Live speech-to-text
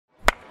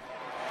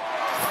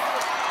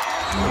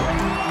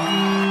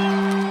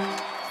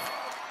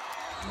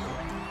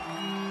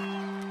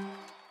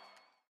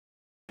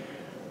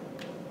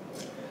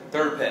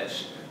Third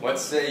pitch.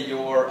 Let's say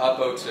you're up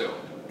 0-2.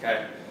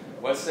 Okay.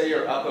 Let's say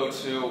you're up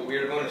 0-2. We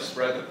are going to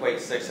spread the plate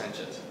 6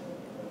 inches.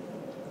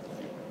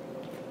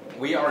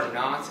 We are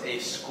not a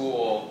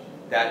school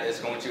that is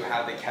going to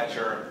have the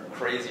catcher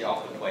crazy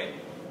off the plate.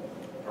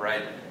 All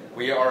right.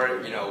 We are,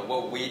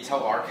 what we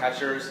tell our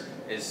catchers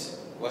is,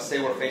 let's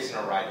say we're facing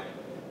a righty.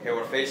 Okay,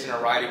 we're facing a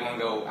righty, we want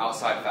to go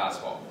outside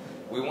fastball.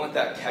 We want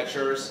that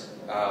catcher's,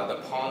 the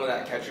palm of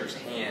that catcher's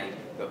hand,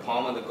 the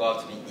palm of the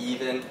glove to be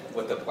even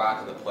with the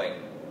back of the plate.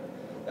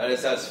 That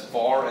is as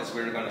far as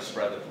we're going to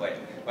spread the plate.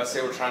 Let's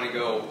say we're trying to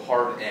go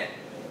hard in.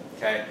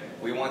 Okay,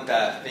 we want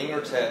that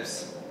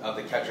fingertips of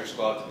the catcher's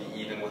glove to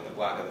be even with the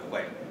back of the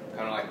plate,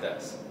 kind of like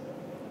this.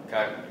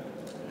 Okay,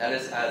 that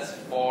is as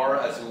far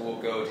as we will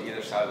go to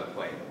either side of the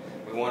plate.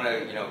 We want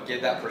to,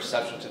 give that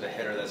perception to the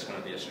hitter that's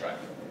going to be a strike.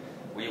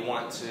 We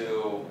want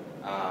to,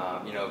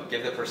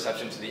 give the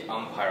perception to the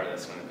umpire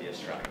that's going to be a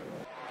strike.